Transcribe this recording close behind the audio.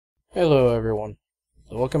Hello everyone,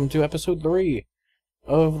 welcome to episode 3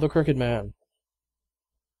 of The Crooked Man.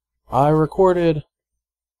 I recorded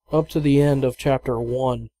up to the end of chapter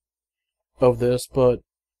 1 of this, but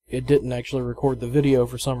it didn't actually record the video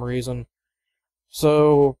for some reason.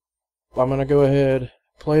 So, I'm gonna go ahead,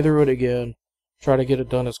 play through it again, try to get it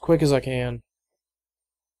done as quick as I can,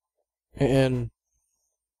 and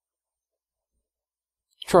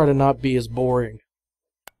try to not be as boring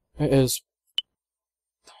as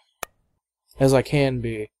I can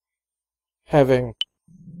be, having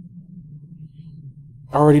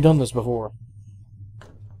already done this before.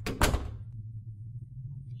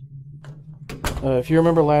 If you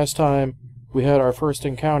remember last time, we had our first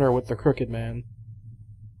encounter with the Crooked Man.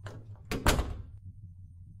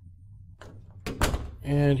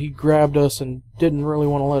 And he grabbed us and didn't really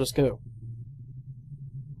want to let us go.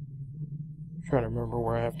 I'm trying to remember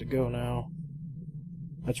where I have to go now.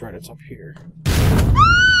 That's right, it's up here.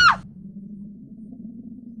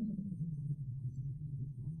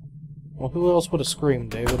 Well, who else would have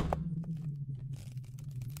screamed, David?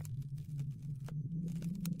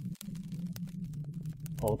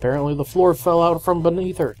 Well, apparently the floor fell out from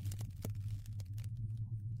beneath her.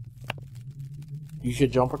 You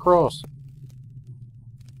should jump across.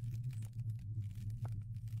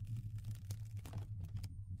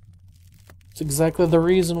 It's exactly the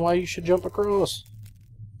reason why you should jump across.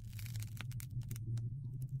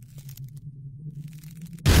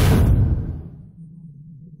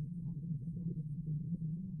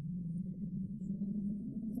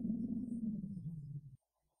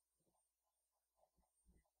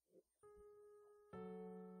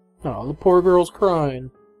 Oh, the poor girl's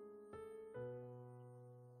crying.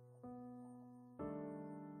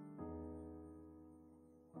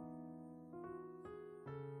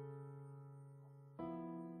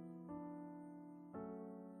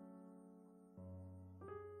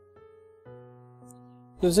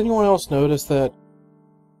 Does anyone else notice that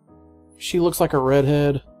she looks like a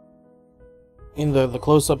redhead in the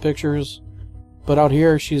close-up pictures, but out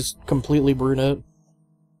here she's completely brunette?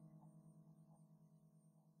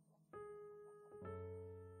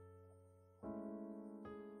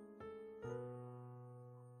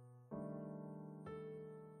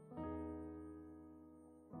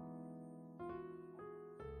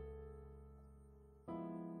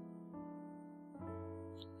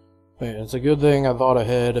 Man, it's a good thing I thought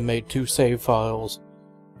ahead and made 2 save files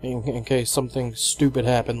in case something stupid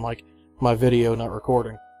happened, like my video not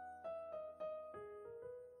recording.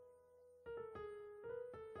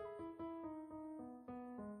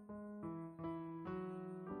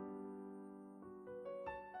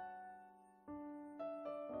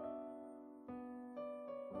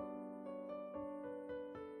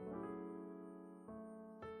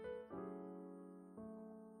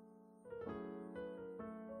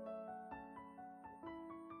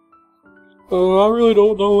 I really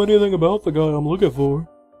don't know anything about the guy I'm looking for.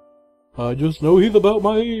 I just know he's about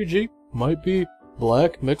my age. He might be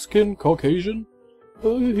black, Mexican, Caucasian.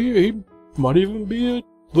 He might even be a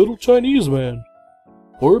little Chinese man.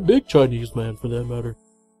 Or a big Chinese man, for that matter.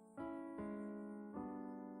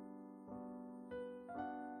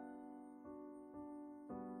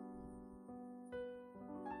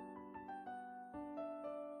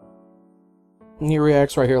 And he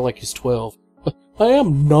reacts right here like he's 12. I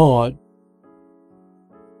am not.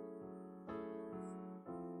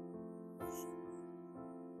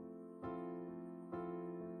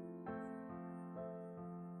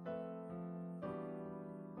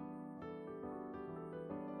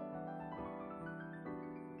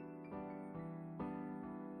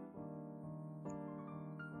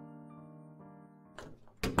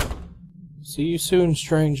 See you soon,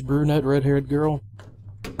 strange brunette red-haired girl.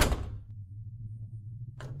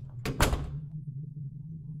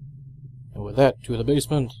 And with that, to the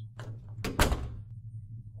basement.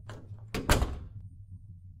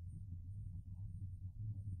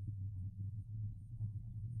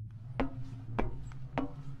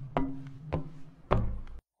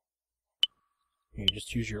 You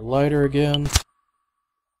just use your lighter again.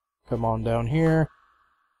 Come on down here.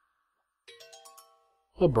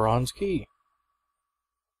 A bronze key.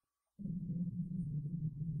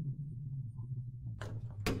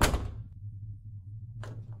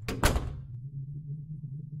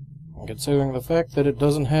 Considering the fact that it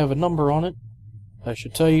doesn't have a number on it, I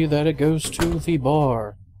should tell you that it goes to the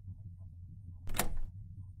bar.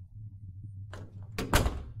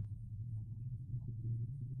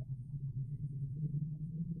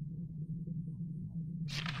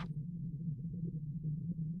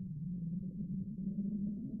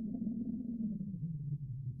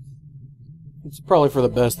 It's probably for the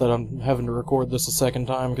best that I'm having to record this a second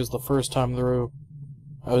time, because the first time through,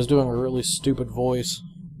 I was doing a really stupid voice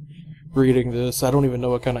reading this. I don't even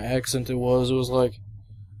know what kind of accent it was. It was like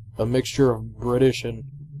a mixture of British and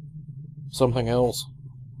something else.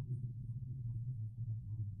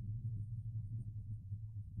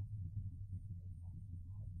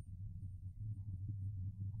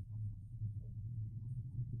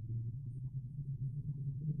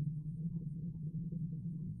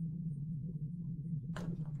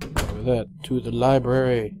 With that, to the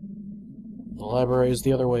library. The library is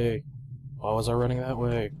the other way. Why was I running that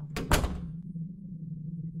way?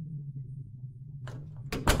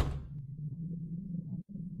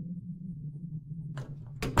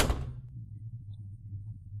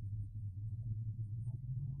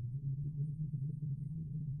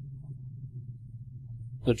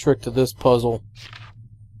 The trick to this puzzle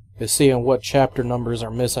is seeing what chapter numbers are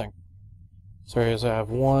missing. So here's I have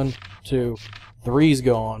 1, 2, 3's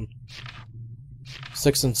gone,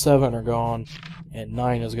 6 and 7 are gone, and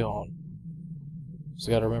 9 is gone. So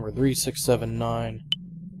you gotta remember 3, 6, 7, 9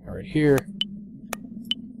 are right here.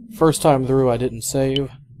 First time through I didn't save.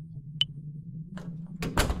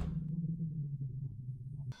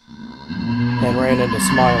 And ran into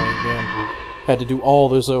Smiley again. Had to do all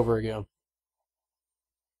this over again.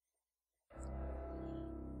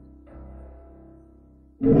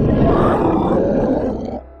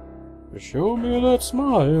 Show me that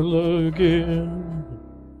smile again.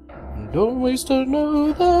 Don't waste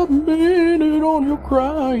another minute on your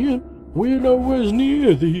crying. We're nowhere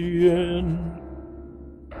near the end.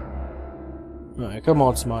 Alright, come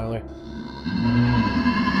on, Smiley.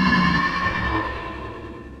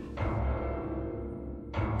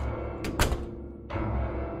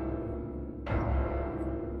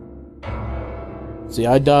 See,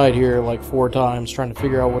 I died here like 4 times trying to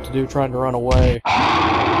figure out what to do, trying to run away.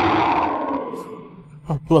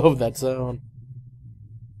 I love that sound.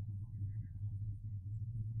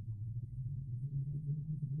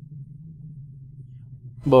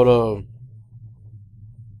 But,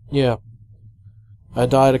 yeah. I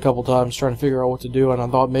died a couple times trying to figure out what to do, and I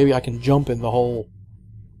thought maybe I can jump in the hole.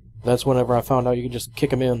 That's whenever I found out you could just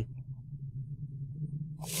kick him in.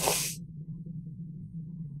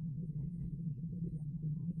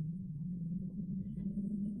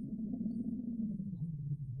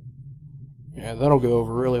 Yeah, that'll go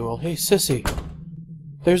over really well. Hey, Sissy,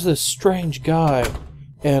 there's this strange guy,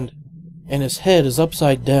 and his head is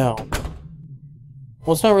upside down.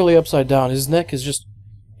 Well, it's not really upside down. His neck is just...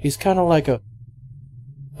 He's kind of like a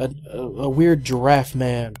weird giraffe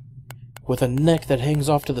man with a neck that hangs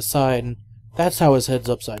off to the side, and that's how his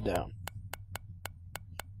head's upside down.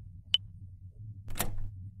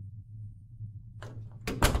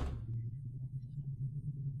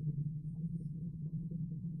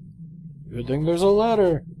 Good thing there's a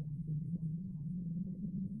ladder.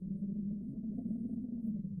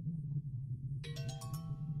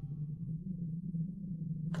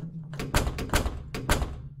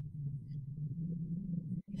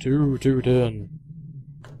 Two, 210.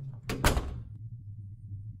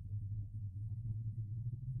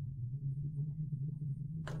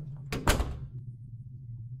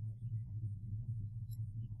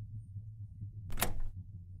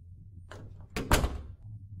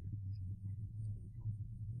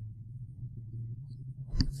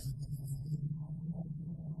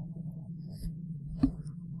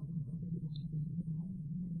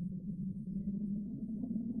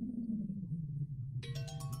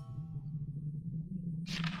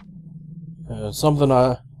 Something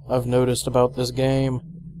I've noticed about this game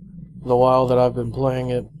the while that I've been playing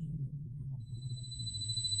it.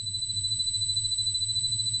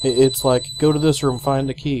 It's like, go to this room, find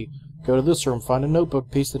a key. Go to this room, find a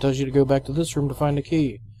notebook piece that tells you to go back to this room to find a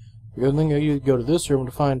key. Then you go to this room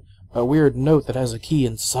to find a weird note that has a key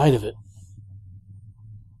inside of it.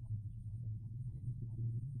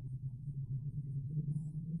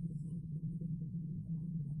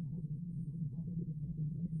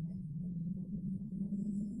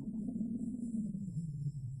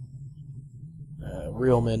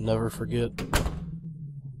 Real men never forget.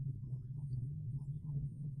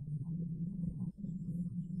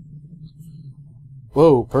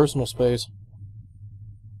 Whoa, personal space.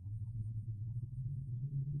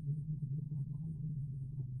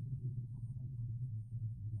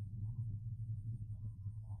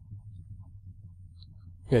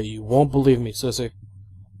 Yeah, you won't believe me, sissy.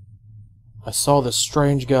 I saw this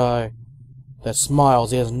strange guy that smiles.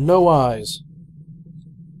 He has no eyes,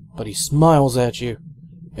 but he smiles at you.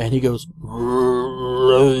 And he goes,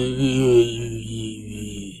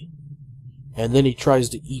 and then he tries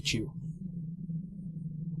to eat you.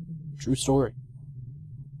 True story.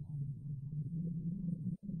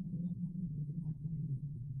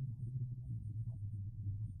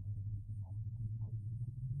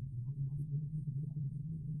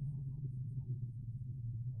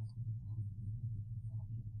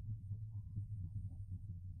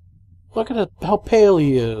 Look at how pale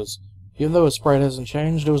he is. Even though his sprite hasn't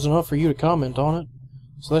changed, it was enough for you to comment on it.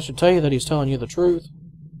 So that should tell you that he's telling you the truth.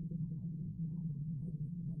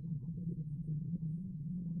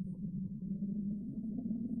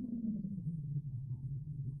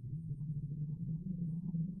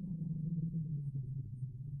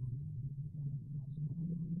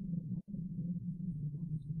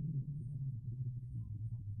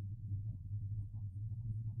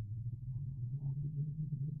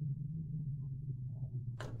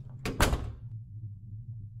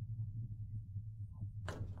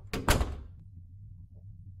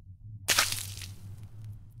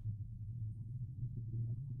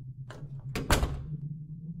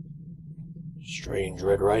 Strange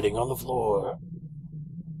red writing on the floor.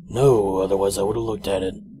 No, otherwise I would have looked at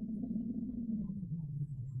it.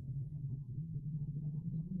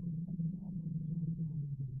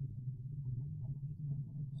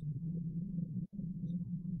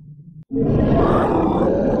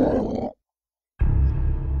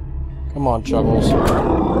 Come on, Chuckles.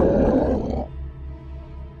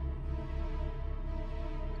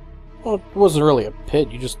 Well, it wasn't really a pit,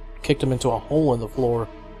 you just kicked him into a hole in the floor.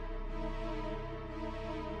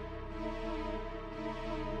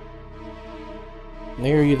 And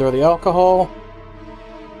here you throw the alcohol.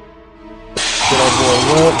 Get our boy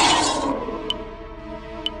wet.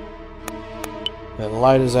 Then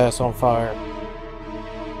light his ass on fire.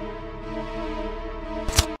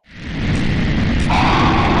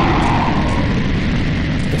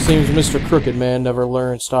 It seems Mr. Crooked Man never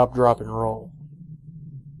learned stop, drop, and roll.